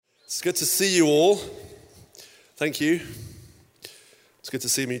It's good to see you all. Thank you. It's good to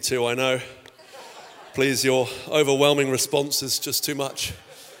see me too, I know. Please, your overwhelming response is just too much.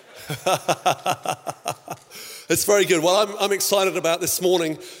 It's very good. Well, I'm excited about this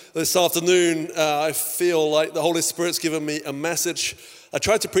morning, this afternoon. I feel like the Holy Spirit's given me a message. I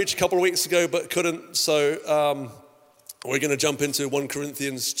tried to preach a couple of weeks ago, but couldn't. So we're going to jump into 1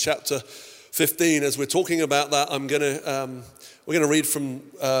 Corinthians chapter 15. As we're talking about that, we're going to read from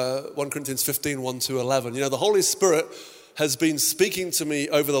 1 Corinthians 15, 1 to 11. You know, the Holy Spirit has been speaking to me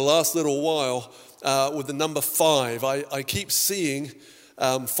over the last little while with the number 5. I keep seeing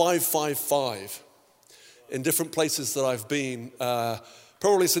 555 in different places that I've been,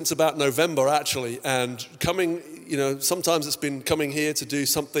 probably since about November actually, and coming, you know, sometimes it's been coming here to do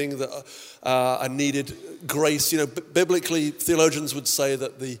something that I needed grace. You know, biblically, theologians would say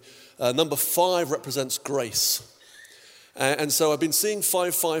that the number 5 represents grace. And so I've been seeing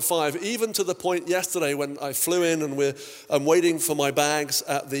 555, even to the point yesterday when I flew in and I'm waiting for my bags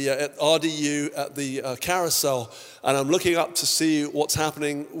at the at RDU at the carousel, and I'm looking up to see what's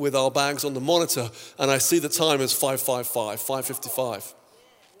happening with our bags on the monitor, and I see the time is 555, 5:55.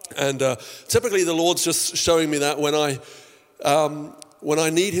 And typically the Lord's just showing me that when I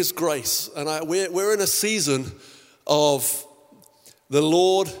need His grace, and we're in a season of the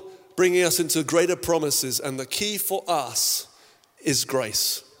Lord bringing us into greater promises, and the key for us is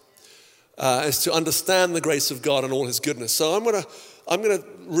grace. Is to understand the grace of God and all His goodness. So I'm gonna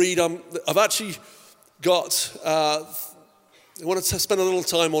read. I've actually got. I want to spend a little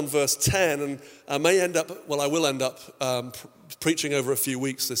time on verse 10, and I will end up preaching over a few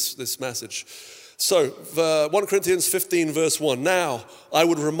weeks this message. So 1 Corinthians 15, verse 1. Now I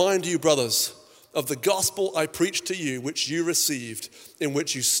would remind you, brothers, of the gospel I preached to you, which you received, in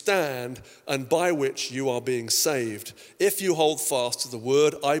which you stand, and by which you are being saved, if you hold fast to the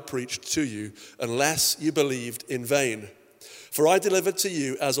word I preached to you, unless you believed in vain. For I delivered to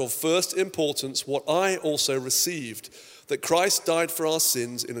you as of first importance what I also received, that Christ died for our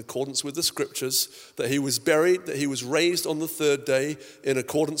sins in accordance with the Scriptures, that He was buried, that He was raised on the third day in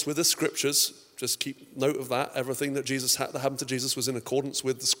accordance with the Scriptures. Just keep note of that. Everything that happened to Jesus was in accordance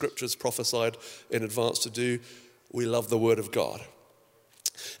with the Scriptures prophesied in advance to do. We love the Word of God.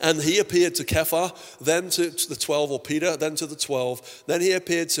 And He appeared to Kepha, then to the 12, or Peter, then to the 12. Then He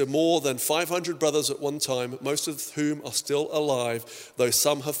appeared to more than 500 brothers at one time, most of whom are still alive, though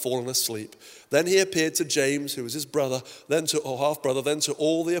some have fallen asleep. Then He appeared to James, who was His brother, or half-brother, then to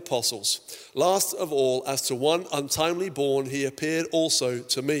all the apostles. Last of all, as to one untimely born, He appeared also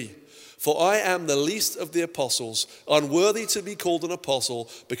to me. For I am the least of the apostles, unworthy to be called an apostle,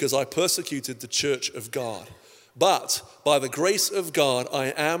 because I persecuted the church of God. But by the grace of God,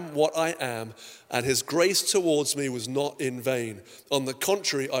 I am what I am, and His grace towards me was not in vain. On the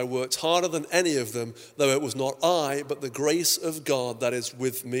contrary, I worked harder than any of them, though it was not I, but the grace of God that is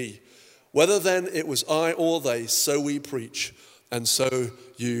with me. Whether then it was I or they, so we preach, and so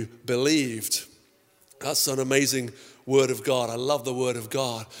you believed. That's an amazing Word of God. I love the Word of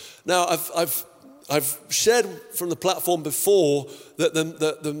God. Now, I've shared from the platform before that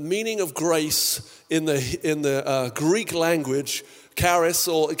the meaning of grace in the Greek language, charis,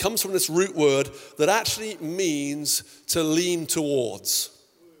 or it comes from this root word that actually means to lean towards.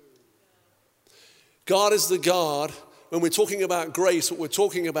 God is the God. When we're talking about grace, what we're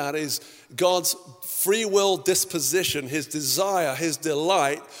talking about is God's free will disposition, His desire, His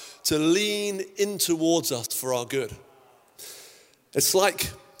delight to lean in towards us for our good. It's like,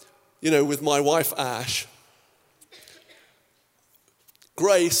 you know, with my wife Ash,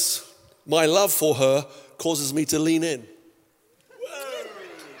 grace, my love for her, causes me to lean in.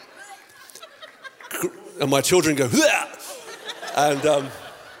 And my children go, "Hua!"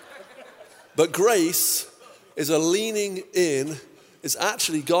 But grace is a leaning in, is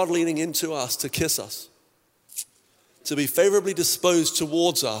actually God leaning into us to kiss us, to be favorably disposed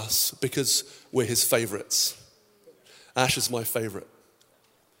towards us because we're His favorites. Ash is my favorite.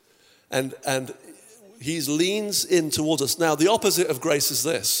 And He leans in towards us. Now, the opposite of grace is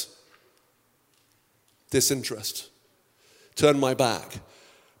this: disinterest. Turn my back.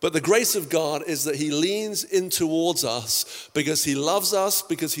 But the grace of God is that He leans in towards us because He loves us,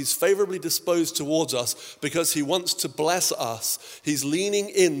 because He's favorably disposed towards us, because He wants to bless us. He's leaning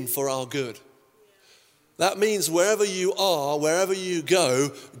in for our good. That means wherever you are, wherever you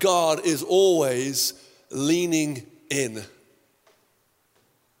go, God is always leaning in.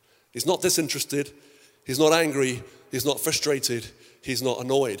 He's not disinterested. He's not angry. He's not frustrated. He's not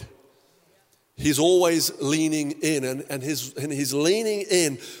annoyed. He's always leaning in, and he's leaning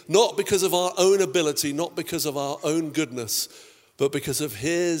in not because of our own ability, not because of our own goodness, but because of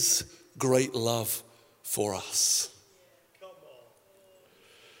his great love for us.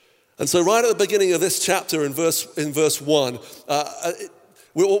 And so right at the beginning of this chapter in verse 1,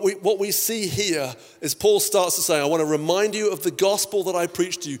 what we see here is Paul starts to say, I want to remind you of the gospel that I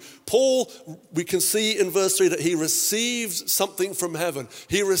preached to you. Paul, we can see in verse 3 that he received something from heaven.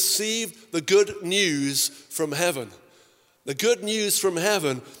 He received the good news from heaven. The good news from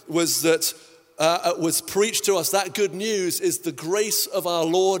heaven was that was preached to us. That good news is the grace of our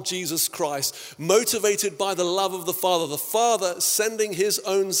Lord Jesus Christ, motivated by the love of the Father sending his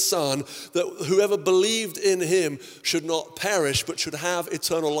own Son, that whoever believed in him should not perish, but should have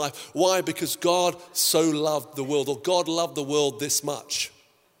eternal life. Why? Because God so loved the world, or God loved the world this much.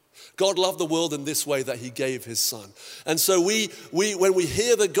 God loved the world in this way, that he gave his Son. And so we when we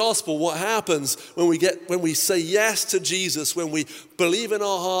hear the gospel, what happens when we say yes to Jesus, when we believe in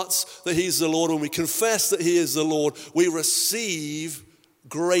our hearts that he's the Lord, when we confess that he is the Lord, we receive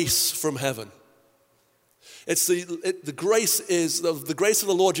grace from heaven. The grace of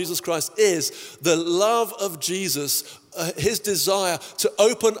the Lord Jesus Christ is the love of Jesus, his desire to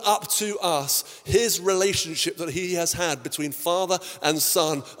open up to us his relationship that he has had between Father and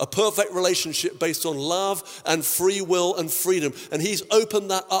Son, a perfect relationship based on love and free will and freedom. And he's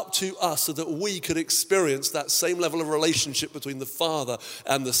opened that up to us so that we could experience that same level of relationship between the Father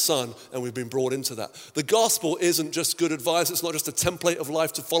and the Son, and we've been brought into that. The gospel isn't just good advice, it's not just a template of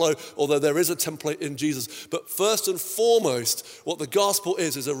life to follow, although there is a template in Jesus. But first and foremost, what the gospel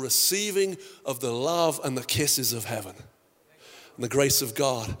is a receiving of the love and the kisses of heaven and the grace of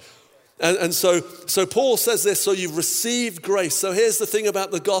God. And so Paul says this, so you've received grace. So here's the thing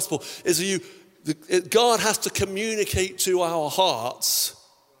about the gospel, is God has to communicate to our hearts.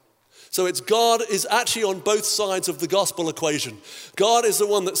 So God is actually on both sides of the gospel equation. God is the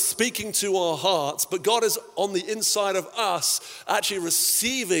one that's speaking to our hearts, but God is on the inside of us actually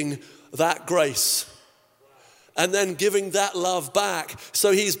receiving that grace and then giving that love back.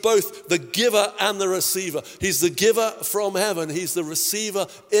 So he's both the giver and the receiver. He's the giver from heaven. He's the receiver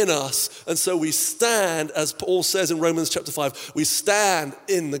in us. And so we stand, as Paul says in Romans chapter 5, we stand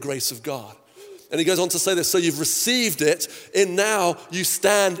in the grace of God. And he goes on to say this, so you've received it, and now you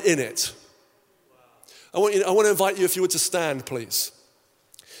stand in it. I want to invite you, if you would, to stand, please.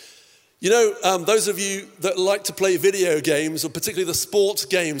 You know, those of you that like to play video games, or particularly the sports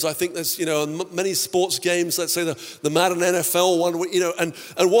games, I think there's, many sports games, let's say the Madden NFL one,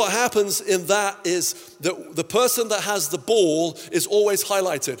 and what happens in that is that the person that has the ball is always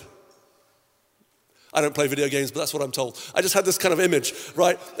highlighted. I don't play video games, but that's what I'm told. I just had this kind of image,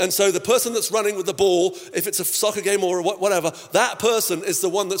 right? And so the person that's running with the ball, if it's a soccer game or whatever, that person is the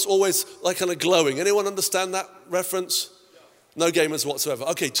one that's always like kind of glowing. Anyone understand that reference? No gamers whatsoever.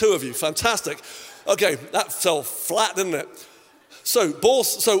 Okay, 2 of you, fantastic. Okay, that fell flat, didn't it? So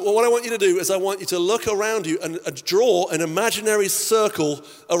what I want you to do is I want you to look around you and draw an imaginary circle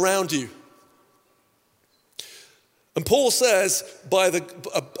around you. And Paul says,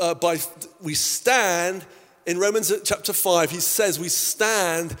 we stand, in Romans chapter 5, he says we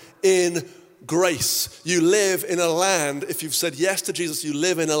stand in grace. You live in a land, if you've said yes to Jesus, you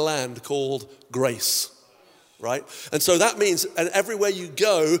live in a land called grace. Right? And so that means, and everywhere you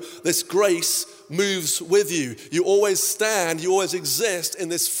go, this grace moves with you. You always stand, you always exist in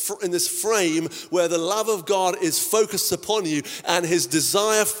this frame where the love of God is focused upon you and his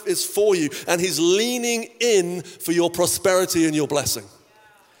desire is for you, and he's leaning in for your prosperity and your blessing.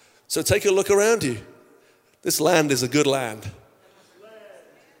 So take a look around you. This land is a good land.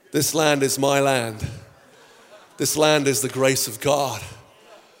 This land is my land. This land is the grace of God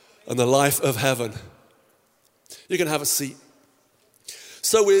and the life of heaven. You can have a seat.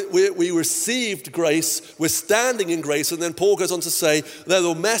 So we received grace, we're standing in grace, and then Paul goes on to say that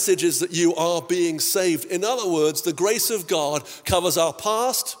the message is that you are being saved. In other words, the grace of God covers our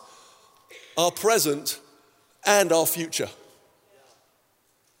past, our present, and our future.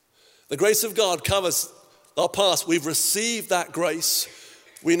 The grace of God covers our past. We've received that grace.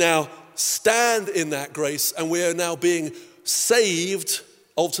 We now stand in that grace, and we are now being saved,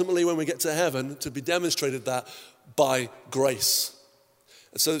 ultimately when we get to heaven, to be demonstrated that by grace.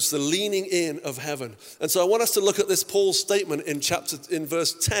 And so it's the leaning in of heaven. And so I want us to look at this Paul's statement in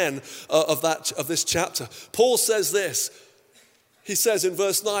verse 10 of this chapter. Paul says this. He says in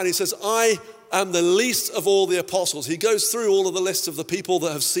verse 9, he says, I am the least of all the apostles. He goes through all of the list of the people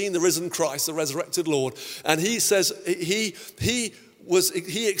that have seen the risen Christ, the resurrected Lord. And he says he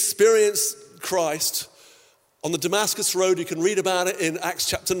experienced Christ on the Damascus Road. You can read about it in Acts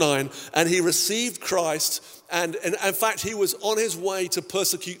chapter 9. And he received Christ. And in fact, he was on his way to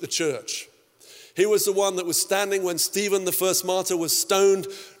persecute the church. He was the one that was standing when Stephen, the first martyr, was stoned.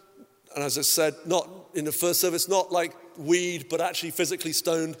 And as I said, not in the first service, not like weed, but actually physically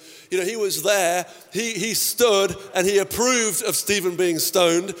stoned. He was there. He stood and he approved of Stephen being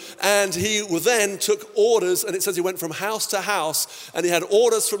stoned. And he then took orders, and it says he went from house to house, and he had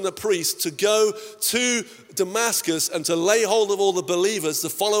orders from the priest to go to Damascus and to lay hold of all the believers, the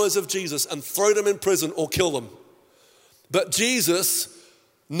followers of Jesus, and throw them in prison or kill them. But Jesus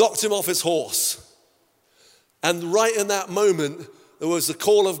knocked him off his horse. And right in that moment, there was the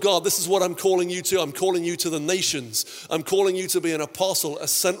call of God. This is what I'm calling you to. I'm calling you to the nations. I'm calling you to be an apostle, a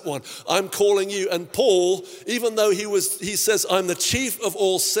sent one. I'm calling you. And Paul, even though he says, I'm the chief of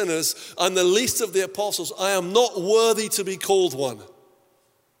all sinners, I'm the least of the apostles, I am not worthy to be called one.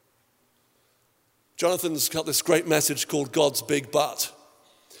 Jonathan's got this great message called God's Big But.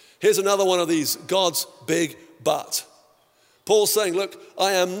 Here's another one of these, God's Big But. Paul's saying, look,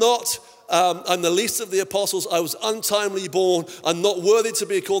 I am not, I'm the least of the apostles. I was untimely born. I'm not worthy to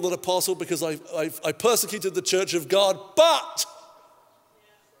be called an apostle because I persecuted the church of God, but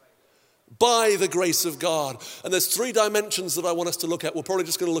by the grace of God. And there's 3 dimensions that I want us to look at. We're probably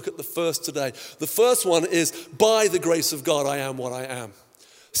just going to look at the first today. The first one is, by the grace of God, I am what I am.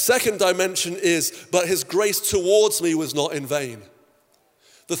 Second dimension is, but his grace towards me was not in vain.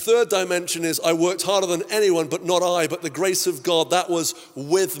 The third dimension is, I worked harder than anyone, but not I, but the grace of God, that was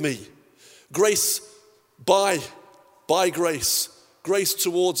with me. Grace by grace. Grace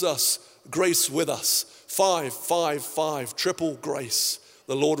towards us, grace with us. 5, triple grace.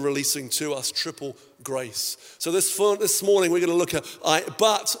 The Lord releasing to us triple grace. So this morning we're going to look at,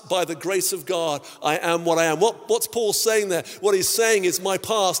 but by the grace of God, I am what I am. What's Paul saying there? What he's saying is, my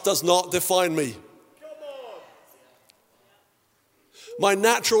past does not define me. My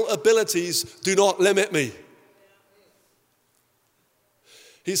natural abilities do not limit me.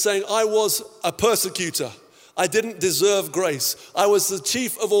 He's saying, I was a persecutor. I didn't deserve grace. I was the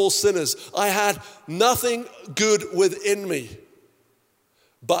chief of all sinners. I had nothing good within me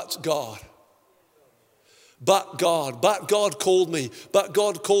but God. But God called me. But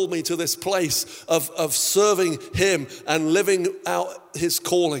God called me to this place of serving him and living out his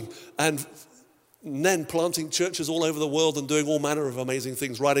calling, and then planting churches all over the world and doing all manner of amazing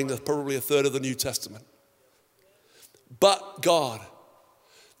things, writing probably a third of the New Testament. But God.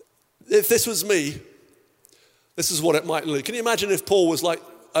 If this was me, this is what it might look. Can you imagine if Paul was like,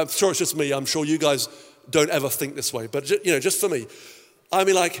 I'm sure it's just me, I'm sure you guys don't ever think this way, but just for me. I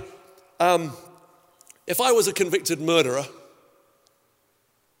mean, like, if I was a convicted murderer,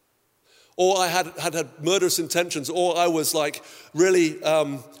 or I had murderous intentions, or I was like really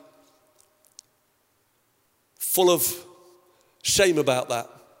full of shame about that,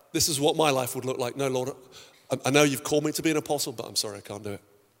 this is what my life would look like. No, Lord, I know you've called me to be an apostle, but I'm sorry, I can't do it.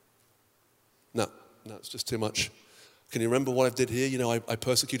 No, it's just too much. Can you remember what I did here? I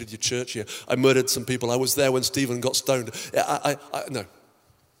persecuted your church here. I murdered some people. I was there when Stephen got stoned. No.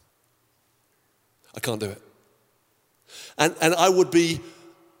 I can't do it. And I would be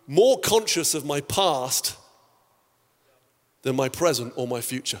more conscious of my past than my present or my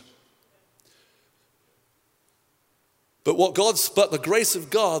future. But the grace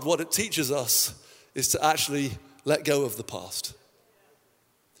of God, what it teaches us is to actually let go of the past.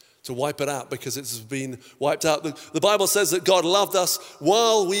 To wipe it out, because it's been wiped out. The Bible says that God loved us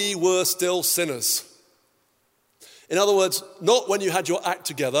while we were still sinners. In other words, not when you had your act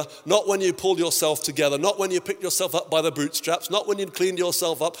together, not when you pulled yourself together, not when you picked yourself up by the bootstraps, not when you cleaned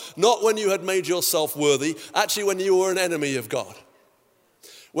yourself up, not when you had made yourself worthy, actually when you were an enemy of God.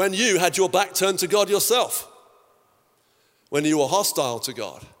 When you had your back turned to God yourself. When you were hostile to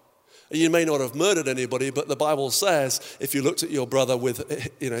God. You may not have murdered anybody, but the Bible says if you looked at your brother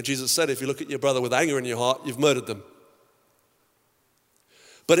with, Jesus said if you look at your brother with anger in your heart, you've murdered them.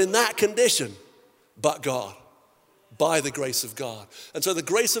 But in that condition, but God, by the grace of God. And so the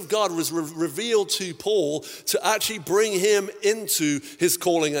grace of God was revealed to Paul to actually bring him into his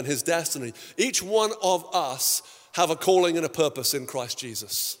calling and his destiny. Each one of us have a calling and a purpose in Christ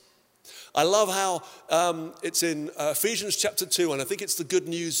Jesus. I love how it's in Ephesians chapter 2, and I think it's the Good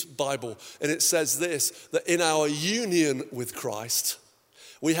News Bible, and it says this, that in our union with Christ,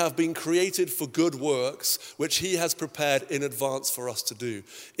 we have been created for good works, which he has prepared in advance for us to do.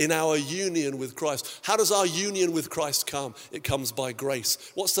 In our union with Christ. How does our union with Christ come? It comes by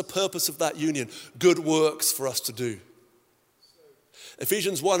grace. What's the purpose of that union? Good works for us to do.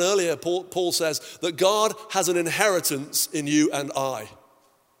 Ephesians 1 earlier, Paul says that God has an inheritance in you and I.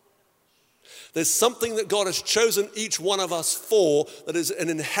 There's something that God has chosen each one of us for, that is an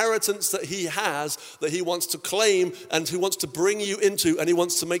inheritance that he has, that he wants to claim and he wants to bring you into, and he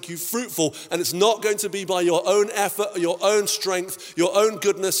wants to make you fruitful. And it's not going to be by your own effort, your own strength, your own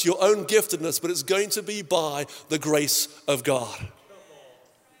goodness, your own giftedness, but it's going to be by the grace of God.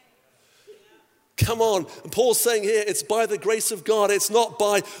 Come on. And Paul's saying here, it's by the grace of God. It's not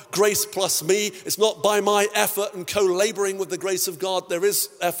by grace plus me. It's not by my effort and co-laboring with the grace of God. There is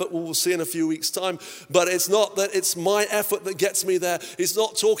effort, we'll see in a few weeks' time. But it's not that it's my effort that gets me there. He's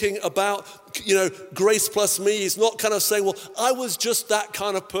not talking about, grace plus me. He's not kind of saying, well, I was just that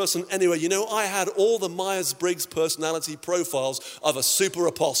kind of person anyway. I had all the Myers-Briggs personality profiles of a super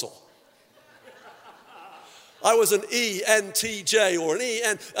apostle. I was an ENTJ or an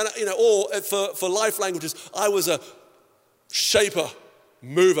EN, or for life languages, I was a shaper,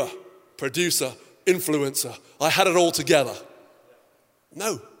 mover, producer, influencer. I had it all together.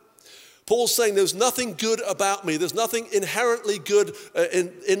 No. Paul's saying there's nothing good about me. There's nothing inherently good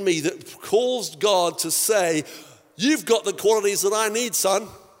in me that caused God to say, you've got the qualities that I need, son.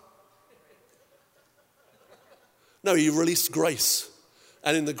 No, he released grace.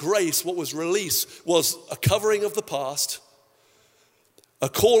 And in the grace, what was released was a covering of the past, a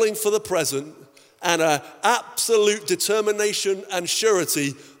calling for the present, and an absolute determination and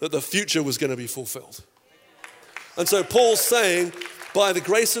surety that the future was going to be fulfilled. And so Paul's saying, by the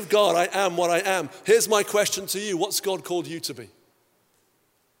grace of God, I am what I am. Here's my question to you. What's God called you to be?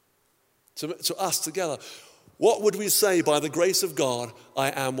 To us together. What would we say, by the grace of God,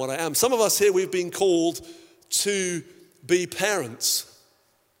 I am what I am? Some of us here, we've been called to be parents.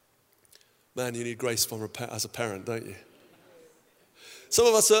 Man, you need grace as a parent, don't you? Some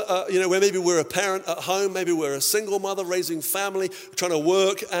of us are, where maybe we're a parent at home, maybe we're a single mother raising family, trying to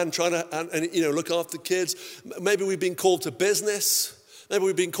work and trying to, look after kids. Maybe we've been called to business. Maybe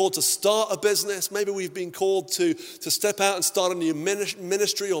we've been called to start a business. Maybe we've been called to step out and start a new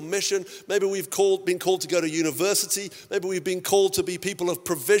ministry or mission. Maybe we've been called to go to university. Maybe we've been called to be people of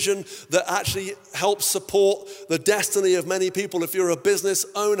provision that actually help support the destiny of many people. If you're a business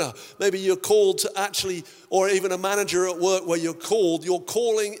owner, maybe you're called to actually, or even a manager at work where your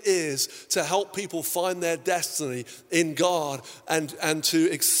calling is to help people find their destiny in God and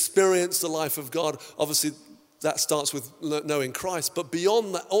to experience the life of God. Obviously, that starts with knowing Christ. But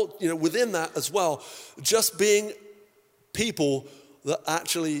beyond that, within that as well, just being people that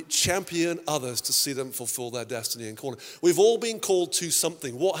actually champion others to see them fulfill their destiny and calling. We've all been called to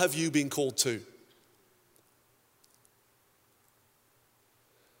something. What have you been called to?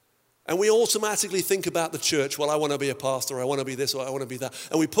 And we automatically think about the church, well, I want to be a pastor, or I want to be this, or I want to be that.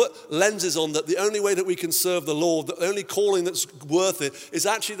 And we put lenses on that the only way that we can serve the Lord, the only calling that's worth it, is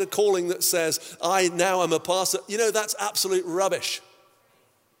actually the calling that says, I now am a pastor. That's absolute rubbish.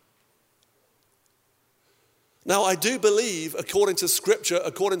 Now, I do believe, according to Scripture,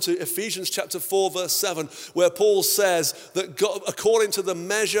 according to Ephesians chapter 4, verse 7, where Paul says that God, according to the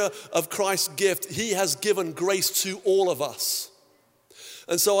measure of Christ's gift, he has given grace to all of us.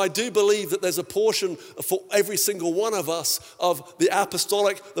 And so I do believe that there's a portion for every single one of us of the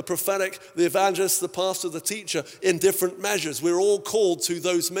apostolic, the prophetic, the evangelist, the pastor, the teacher in different measures. We're all called to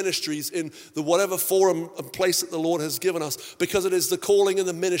those ministries in the whatever forum and place that the Lord has given us, because it is the calling and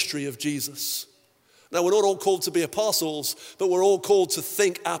the ministry of Jesus. Now, we're not all called to be apostles, but we're all called to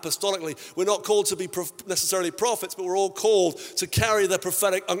think apostolically. We're not called to be necessarily prophets, but we're all called to carry the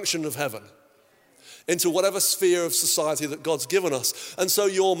prophetic unction of heaven into whatever sphere of society that God's given us. And so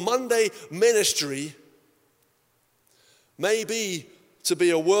your Monday ministry may be to be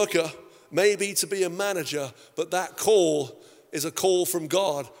a worker, may be to be a manager, but that call is a call from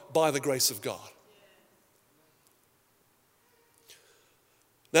God by the grace of God.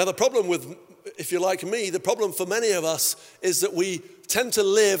 Now the problem with, if you're like me, the problem for many of us is that we tend to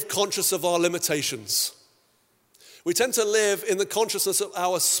live conscious of our limitations. We tend to live in the consciousness of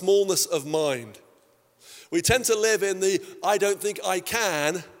our smallness of mind. We tend to live in the I don't think I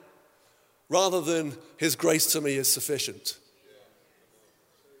can, rather than his grace to me is sufficient.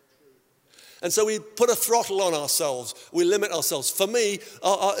 And so we put a throttle on ourselves. We limit ourselves. For me,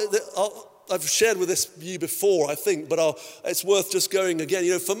 I've shared with you before, I think, but it's worth just going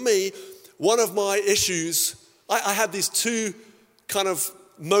again. For me, one of my issues, I had these two kind of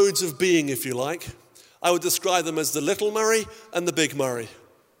modes of being, if you like. I would describe them as the little Murray and the big Murray.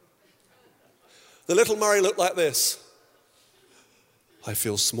 The little Murray looked like this. I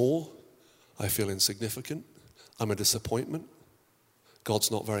feel small. I feel insignificant. I'm a disappointment. God's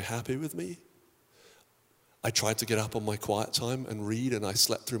not very happy with me. I tried to get up on my quiet time and read, and I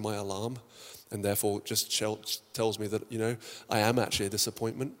slept through my alarm, and therefore just tells me that, I am actually a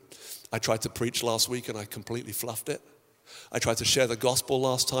disappointment. I tried to preach last week, and I completely fluffed it. I tried to share the gospel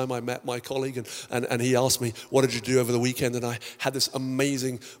last time I met my colleague, and he asked me, what did you do over the weekend? And I had this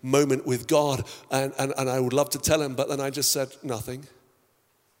amazing moment with God, and I would love to tell him, but then I just said nothing.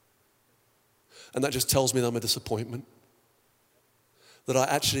 And that just tells me that I'm a disappointment, that I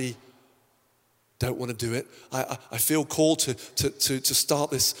actually don't want to do it. I feel called to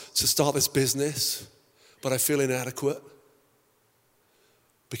start this business, but I feel inadequate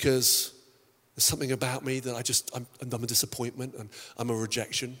because there's something about me that I'm a disappointment and I'm a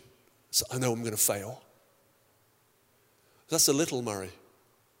rejection. So I know I'm going to fail. That's the little Murray.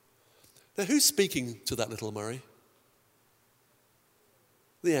 Now, who's speaking to that little Murray?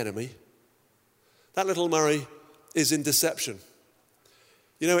 The enemy. That little Murray is in deception.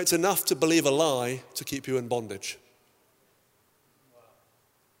 It's enough to believe a lie to keep you in bondage.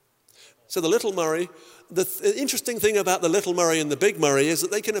 So the little Murray, the interesting thing about the little Murray and the big Murray is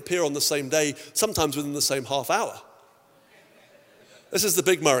that they can appear on the same day, sometimes within the same half hour. This is the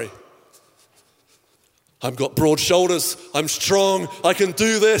big Murray. I've got broad shoulders, I'm strong, I can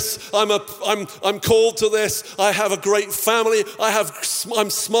do this, I'm called to this, I have a great family, I'm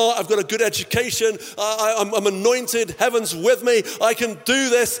smart, I've got a good education, I'm anointed, heaven's with me, I can do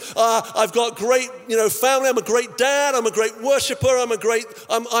this, I've got great, family, I'm a great dad, I'm a great worshiper, I'm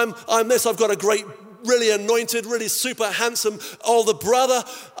this, I've got a great, really anointed, really super handsome older brother,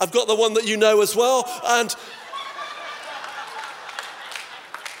 I've got the one that you know as well, and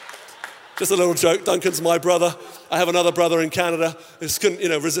just a little joke, Duncan's my brother. I have another brother in Canada. I just couldn't,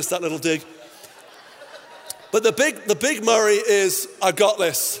 resist that little dig. But the big Murray is, I got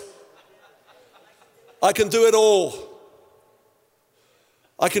this. I can do it all.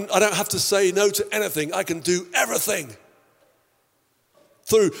 I don't have to say no to anything. I can do everything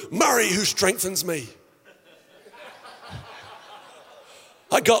through Murray who strengthens me.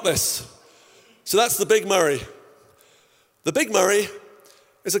 I got this. So that's the big Murray. The big Murray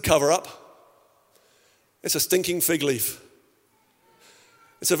is a cover-up. It's a stinking fig leaf.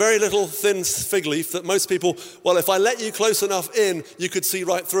 It's a very little thin fig leaf that most people, well, if I let you close enough in, you could see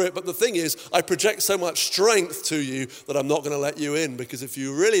right through it. But the thing is, I project so much strength to you that I'm not going to let you in, because if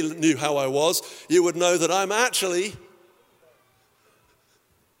you really knew how I was, you would know that I'm actually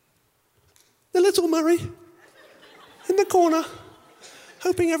the little Murray in the corner,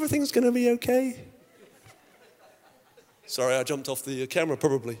 hoping everything's going to be okay. Sorry, I jumped off the camera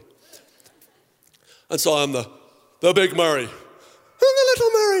probably. And so I'm the big Murray and the little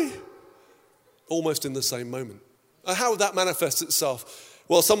Murray, almost in the same moment. How would that manifest itself?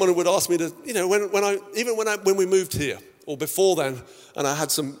 Well, someone would ask me to, when we moved here, or before then,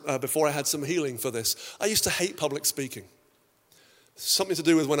 and before I had some healing for this, I used to hate public speaking. Something to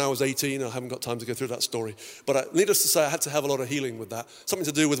do with when I was 18. I haven't got time to go through that story. But needless to say, I had to have a lot of healing with that. Something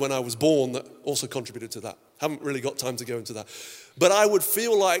to do with when I was born that also contributed to that. Haven't really got time to go into that. But I would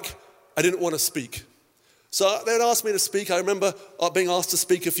feel like I didn't want to speak. So they'd ask me to speak. I remember being asked to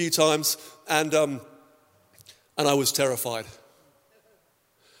speak a few times, and I was terrified.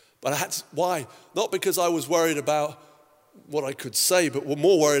 But I had to, why? Not because I was worried about what I could say, but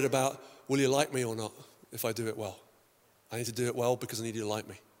more worried about, will you like me or not if I do it well? I need to do it well because I need you to like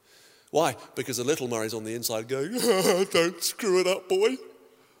me. Why? Because the little Murray's on the inside going, don't screw it up, boy.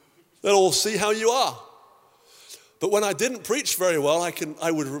 They'll all see how you are. But when I didn't preach very well,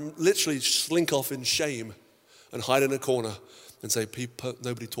 I would literally slink off in shame and hide in a corner and say,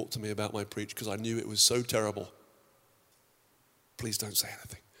 nobody talked to me about my preach because I knew it was so terrible. Please don't say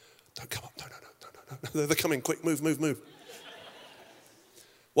anything. Don't come up. No. They're coming. Quick, move.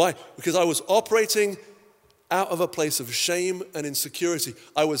 Why? Because I was operating out of a place of shame and insecurity.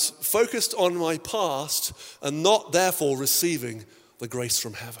 I was focused on my past and not therefore receiving the grace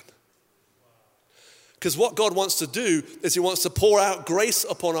from heaven. Because what God wants to do is he wants to pour out grace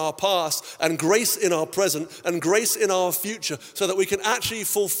upon our past and grace in our present and grace in our future so that we can actually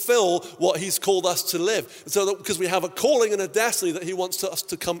fulfill what he's called us to live. So that because we have a calling and a destiny that he wants us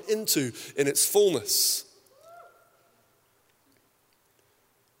to come into in its fullness.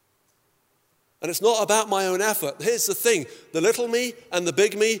 And it's not about my own effort. Here's the thing, the little me and the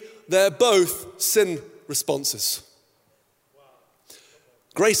big me, they're both sin responses.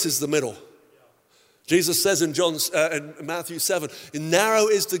 Grace is the middle. Jesus says in Matthew 7, narrow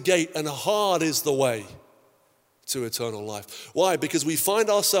is the gate and hard is the way to eternal life. Why? Because we find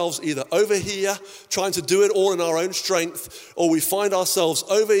ourselves either over here trying to do it all in our own strength, or we find ourselves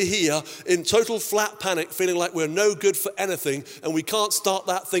over here in total flat panic, feeling like we're no good for anything and we can't start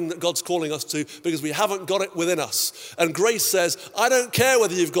that thing that God's calling us to because we haven't got it within us. And grace says, I don't care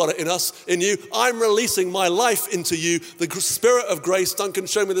whether you've got it in you. I'm releasing my life into you. The Spirit of grace, Duncan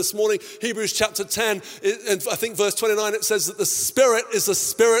showed me this morning, Hebrews chapter 10, and I think verse 29, it says that the Spirit is the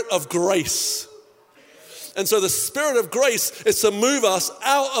Spirit of grace. And so the Spirit of grace is to move us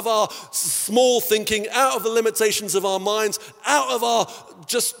out of our small thinking, out of the limitations of our minds, out of our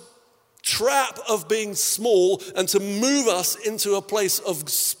just trap of being small, and to move us into a place of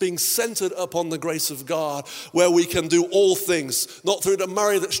being centered upon the grace of God, where we can do all things, not through the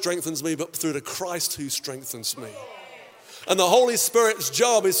Murray that strengthens me, but through the Christ who strengthens me. And the Holy Spirit's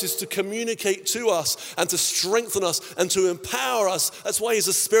job is just to communicate to us and to strengthen us and to empower us. That's why he's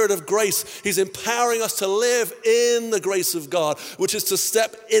a Spirit of grace. He's empowering us to live in the grace of God, which is to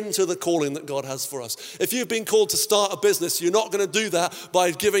step into the calling that God has for us. If you've been called to start a business, you're not going to do that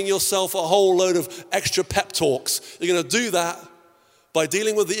by giving yourself a whole load of extra pep talks. You're going to do that by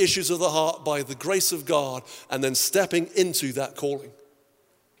dealing with the issues of the heart, by the grace of God, and then stepping into that calling.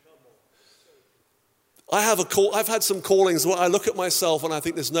 I've had some callings where I look at myself and I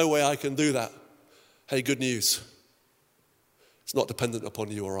think there's no way I can do that. Hey, good news. It's not dependent upon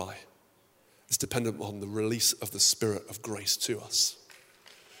you or I. It's dependent on the release of the Spirit of grace to us.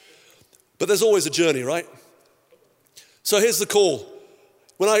 But there's always a journey, right? So here's the call.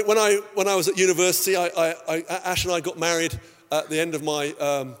 When I was at university, Ash and I got married at the end of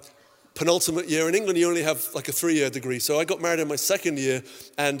my penultimate year. In England, you only have like a 3-year degree. So I got married in my second year.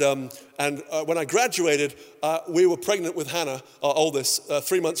 And when I graduated, we were pregnant with Hannah, our oldest,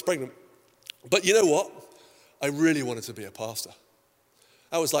 3 months pregnant. But you know what? I really wanted to be a pastor.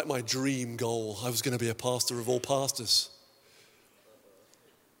 That was like my dream goal. I was going to be a pastor of all pastors.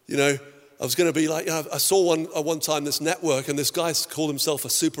 You know, I was going to be like, I saw one time this network, and this guy called himself a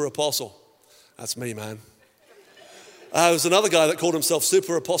super apostle. That's me, man. There was another guy that called himself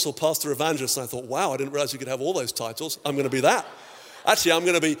super apostle, pastor, evangelist, and I thought, wow, I didn't realize you could have all those titles. I'm going to be that. Actually, I'm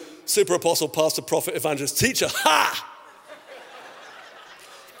going to be super apostle, pastor, prophet, evangelist, teacher. Ha!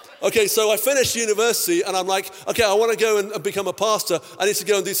 Okay, so I finished university, and I'm like, okay, I want to go and become a pastor. I need to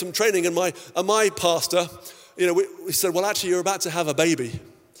go and do some training. And my pastor, you know, we said, well, actually, you're about to have a baby.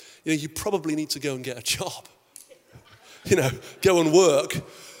 You know, you probably need to go and get a job. You know, go and work.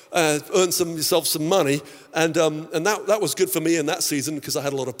 Earn yourself some money, and that was good for me in that season because I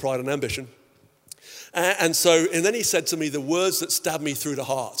had a lot of pride and ambition. And then he said to me the words that stabbed me through the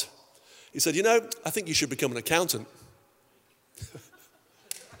heart. He said, you know, I think you should become an accountant.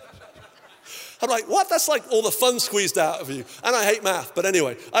 I'm like, what? That's like all the fun squeezed out of you. And I hate math, but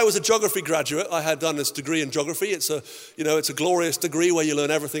anyway, I was a geography graduate. I had done this degree in geography. It's a glorious degree where you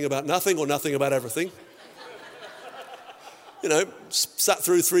learn everything about nothing or nothing about everything. You know, sat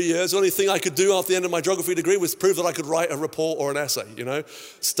through 3 years. The only thing I could do after the end of my geography degree was prove that I could write a report or an essay, you know,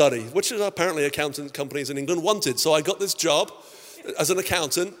 study, which is apparently accountant companies in England wanted. So I got this job as an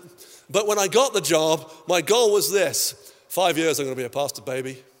accountant. But when I got the job, my goal was this: 5 years, I'm going to be a pastor,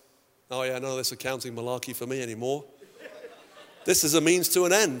 baby. Oh yeah, none of this accounting malarkey for me anymore. This is a means to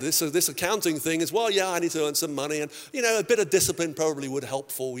an end. This accounting thing is, well, yeah, I need to earn some money. And, you know, a bit of discipline probably would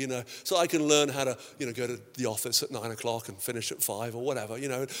helpful, you know, so I can learn how to, you know, go to the office at 9 o'clock and finish at 5 or whatever, you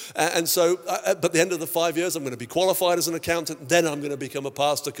know. And so, but at the end of the 5 years, I'm going to be qualified as an accountant. Then I'm going to become a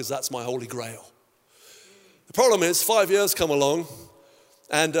pastor because that's my holy grail. The problem is 5 years come along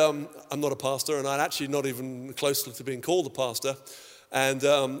and I'm not a pastor, and I'm actually not even close to being called a pastor.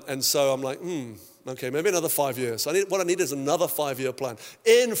 And so I'm like, okay, maybe another 5 years. What I need is another 5-year plan.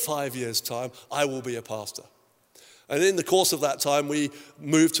 In 5 years' time, I will be a pastor. And in the course of that time, we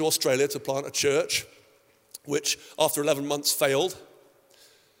moved to Australia to plant a church, which after 11 months failed.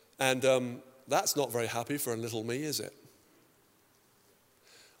 And that's not very happy for a little me, is it?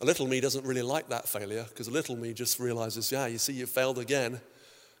 A little me doesn't really like that failure, because a little me just realizes, yeah, you see, you failed again,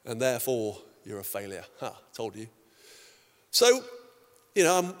 and therefore you're a failure. Told you. So, you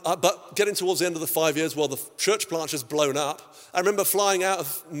know, but getting towards the end of the 5 years, well, the church plant has blown up. I remember flying out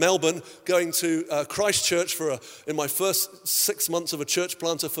of Melbourne, going to Christchurch in my first 6 months of a church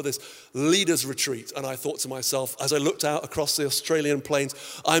planter for this leaders retreat. And I thought to myself, as I looked out across the Australian plains,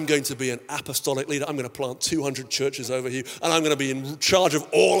 I'm going to be an apostolic leader. I'm going to plant 200 churches over here, and I'm going to be in charge of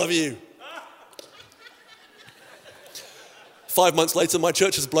all of you. 5 months later, my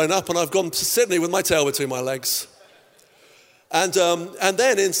church has blown up, and I've gone to Sydney with my tail between my legs. And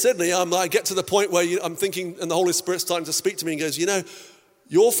then in Sydney, I get to the point where I'm thinking, and the Holy Spirit's starting to speak to me and goes, you know,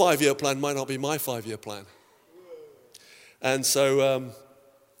 your 5-year plan might not be my 5-year plan. And so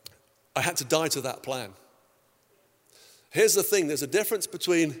I had to die to that plan. Here's the thing, there's a difference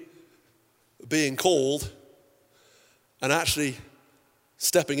between being called and actually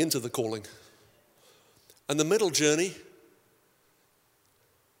stepping into the calling. And the middle journey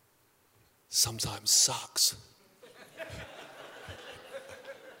sometimes sucks.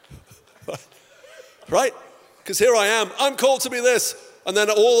 Right? Because here I am, I'm called to be this. And then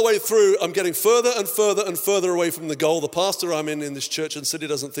all the way through, I'm getting further and further and further away from the goal. The pastor I'm in this church and city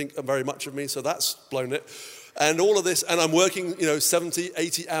doesn't think very much of me, so that's blown it. And all of this, and I'm working, 70,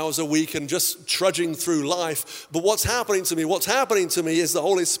 80 hours a week and just trudging through life. But what's happening to me is the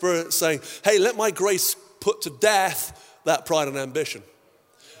Holy Spirit saying, hey, let my grace put to death that pride and ambition.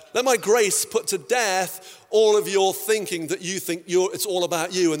 Let my grace put to death all of your thinking that you think it's all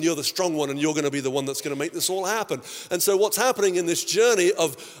about you and you're the strong one and you're going to be the one that's going to make this all happen. And so what's happening in this journey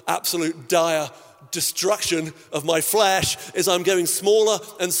of absolute dire destruction of my flesh is I'm going smaller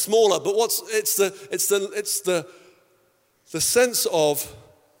and smaller. But it's the sense of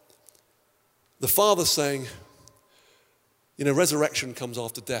the Father saying, resurrection comes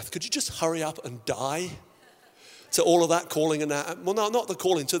after death. Could you just hurry up and die? To all of that calling and that, well, no, not the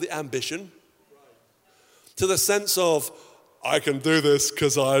calling, to the ambition. To the sense of, I can do this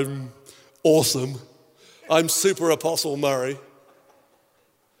because I'm awesome. I'm super Apostle Murray.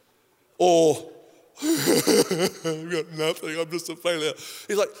 Or, I've got nothing, I'm just a failure.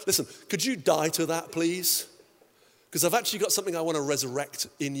 He's like, listen, could you die to that, please? Because I've actually got something I want to resurrect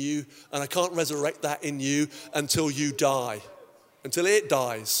in you, and I can't resurrect that in you until you die, until it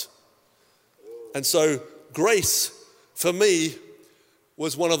dies. And so, grace, for me,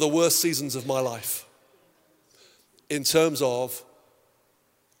 was one of the worst seasons of my life in terms of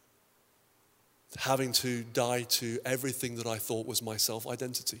having to die to everything that I thought was my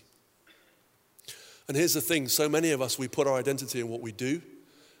self-identity. And here's the thing, so many of us, we put our identity in what we do.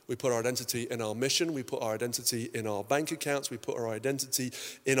 We put our identity in our mission. We put our identity in our bank accounts. We put our identity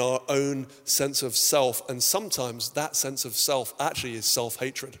in our own sense of self. And sometimes that sense of self actually is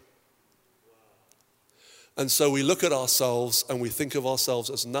self-hatred. And so we look at ourselves and we think of ourselves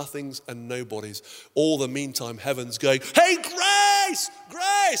as nothings and nobodies. All the meantime, heaven's going, hey, Grace,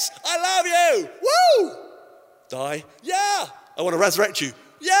 I love you. Woo! Die? Yeah. I want to resurrect you.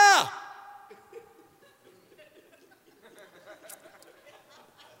 Yeah.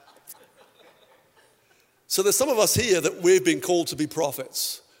 So there's some of us here that we've been called to be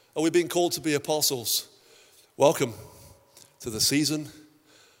prophets, or we've been called to be apostles. Welcome to the season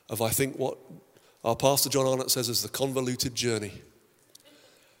of, I think, what our Pastor John Arnott says is the convoluted journey,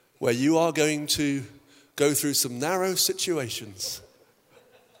 where you are going to go through some narrow situations,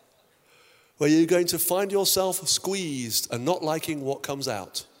 where you're going to find yourself squeezed and not liking what comes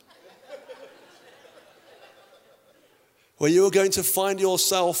out, where you are going to find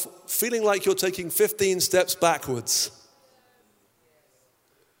yourself feeling like you're taking 15 steps backwards.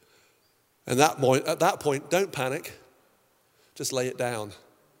 And at that point, don't panic, just lay it down.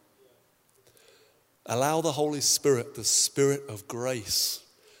 Allow the Holy Spirit, the Spirit of grace,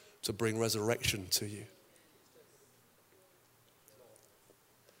 to bring resurrection to you.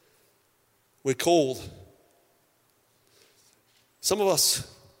 We're called. Some of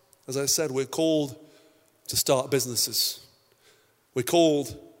us, as I said, we're called to start businesses. We're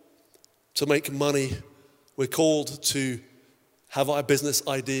called to make money. We're called to have our business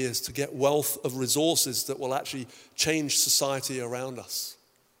ideas, to get wealth of resources that will actually change society around us.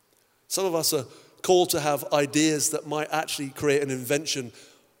 Some of us are called to have ideas that might actually create an invention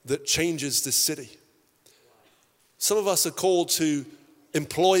that changes this city. Some of us are called to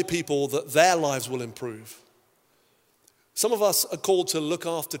employ people that their lives will improve. Some of us are called to look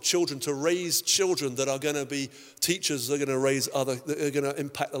after children, to raise children that are going to be teachers, that are going to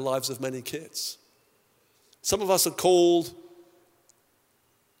impact the lives of many kids. Some of us are called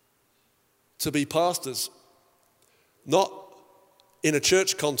to be pastors, not in a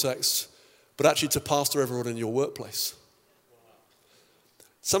church context, but actually to pastor everyone in your workplace.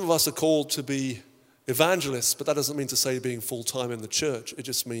 Some of us are called to be evangelists, but that doesn't mean to say being full-time in the church. It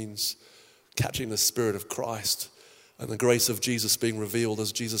just means catching the Spirit of Christ and the grace of Jesus being revealed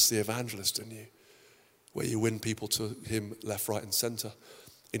as Jesus the evangelist in you, where you win people to him left, right, and center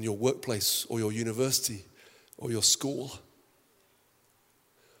in your workplace or your university or your school.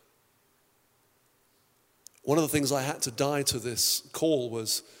 One of the things I had to die to this call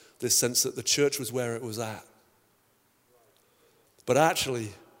was this sense that the church was where it was at. But actually,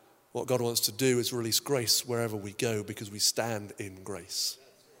 what God wants to do is release grace wherever we go, because we stand in grace.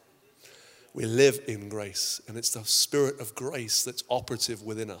 We live in grace, and it's the Spirit of grace that's operative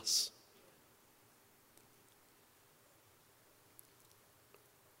within us.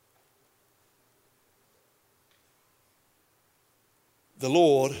 the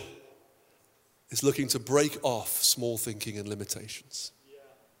Lord is looking to break off small thinking and limitations.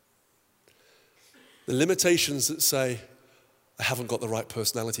 The limitations that say, I haven't got the right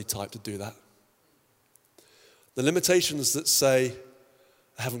personality type to do that. The limitations that say,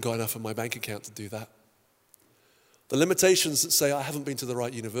 I haven't got enough in my bank account to do that. The limitations that say, I haven't been to the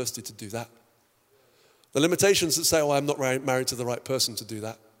right university to do that. The limitations that say, oh, I'm not married to the right person to do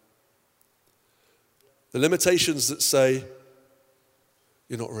that. The limitations that say,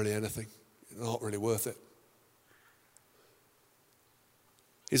 you're not really anything. You're not really worth it.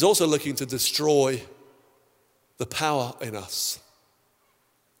 He's also looking to destroy the power in us.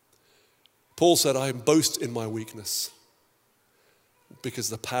 Paul said, I boast in my weakness because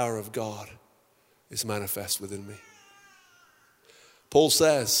the power of God is manifest within me. Paul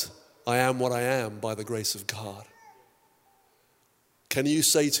says, I am what I am by the grace of God. Can you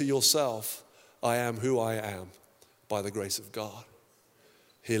say to yourself, I am who I am by the grace of God?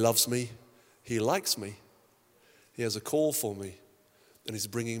 He loves me. He likes me. He has a call for me. And he's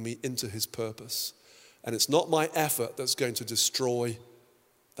bringing me into his purpose. And it's not my effort that's going to destroy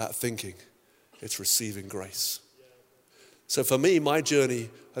that thinking. It's receiving grace. So for me, my journey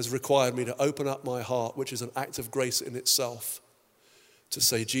has required me to open up my heart, which is an act of grace in itself, to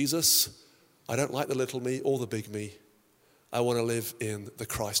say, Jesus, I don't like the little me or the big me. I want to live in the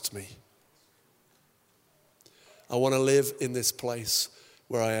Christ me. I want to live in this place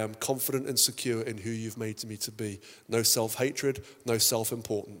where I am confident and secure in who you've made me to be. No self-hatred, no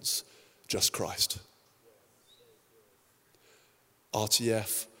self-importance, just Christ.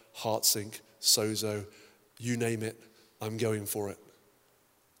 RTF, HeartSync, Sozo, you name it, I'm going for it.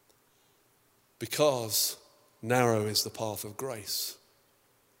 Because narrow is the path of grace,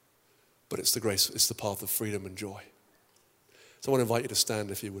 but it's the path of freedom and joy. So I want to invite you to stand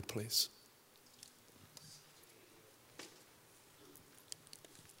if you would, please.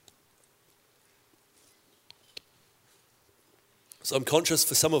 So I'm conscious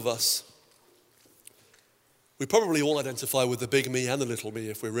for some of us, we probably all identify with the big me and the little me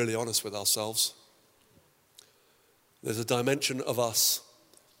if we're really honest with ourselves. There's a dimension of us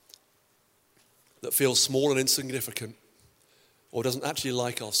that feels small and insignificant or doesn't actually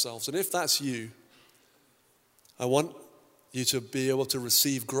like ourselves. And if that's you, I want you to be able to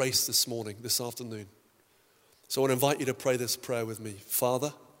receive grace this morning, this afternoon. So I want to invite you to pray this prayer with me.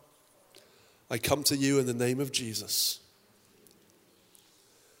 Father, I come to you in the name of Jesus.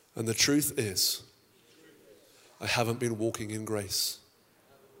 And the truth is, I haven't been walking in grace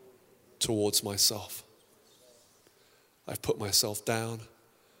towards myself. I've put myself down.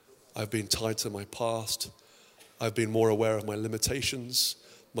 I've been tied to my past. I've been more aware of my limitations,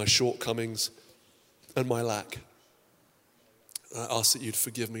 my shortcomings, and my lack. And I ask that you'd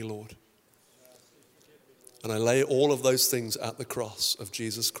forgive me, Lord. And I lay all of those things at the cross of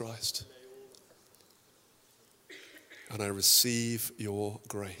Jesus Christ. And I receive your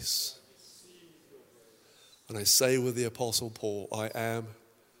grace. And I say with the Apostle Paul, I am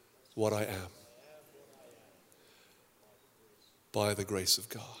what I am by the grace of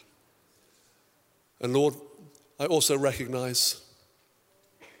God. And Lord, I also recognize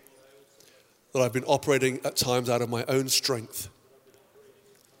that I've been operating at times out of my own strength,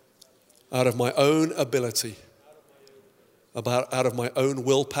 out of my own ability, out of my own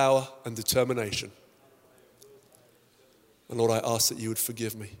willpower and determination. And Lord, I ask that you would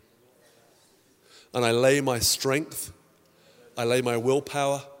forgive me. And I lay my strength, I lay my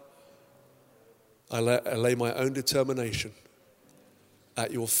willpower, I lay my own determination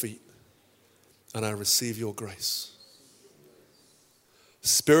at your feet. And I receive your grace.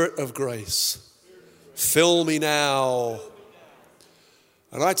 Spirit of grace, fill me now.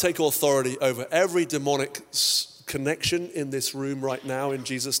 And I take authority over every demonic connection in this room right now in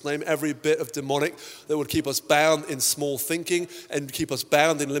Jesus' name. Every bit of demonic that would keep us bound in small thinking and keep us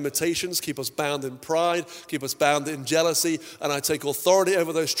bound in limitations, keep us bound in pride, keep us bound in jealousy. And I take authority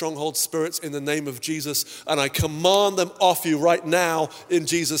over those stronghold spirits in the name of Jesus. And I command them off you right now in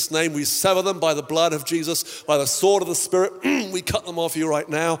Jesus' name. We sever them by the blood of Jesus, by the sword of the Spirit. We cut them off you right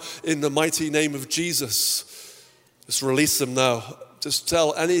now in the mighty name of Jesus. Just release them now. Just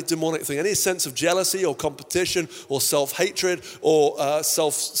tell any demonic thing, any sense of jealousy or competition or self-hatred or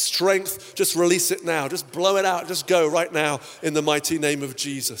self-strength, just release it now. Just blow it out. Just go right now in the mighty name of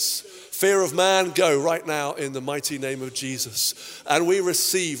Jesus. Fear of man, go right now in the mighty name of Jesus. And we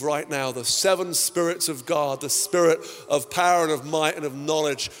receive right now the 7 spirits of God, the spirit of power and of might and of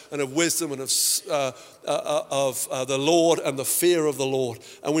knowledge and of wisdom and of the Lord and the fear of the Lord.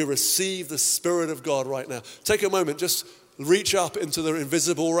 And we receive the Spirit of God right now. Take a moment, just Reach up into the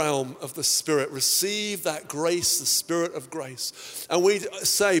invisible realm of the Spirit. Receive that grace, the Spirit of grace. And we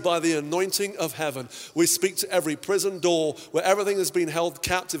say, by the anointing of heaven, we speak to every prison door where everything has been held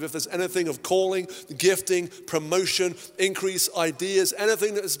captive. If there's anything of calling, gifting, promotion, increase, ideas,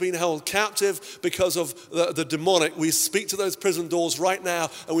 anything that has been held captive because of the demonic, we speak to those prison doors right now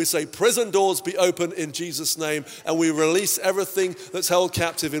and we say, prison doors be open in Jesus' name. And we release everything that's held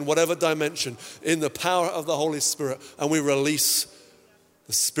captive in whatever dimension in the power of the Holy Spirit. And we release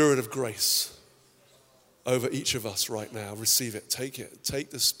the Spirit of grace over each of us right now. Receive it. Take it. Take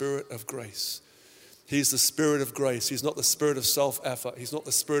the Spirit of grace. He's the Spirit of grace. He's not the spirit of self-effort. He's not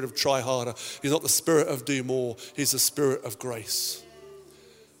the spirit of try harder. He's not the spirit of do more. He's the Spirit of grace.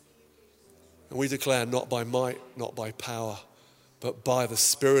 And we declare, not by might, not by power, but by the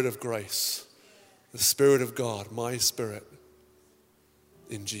Spirit of grace, the Spirit of God, my Spirit,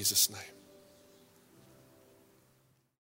 in Jesus' name.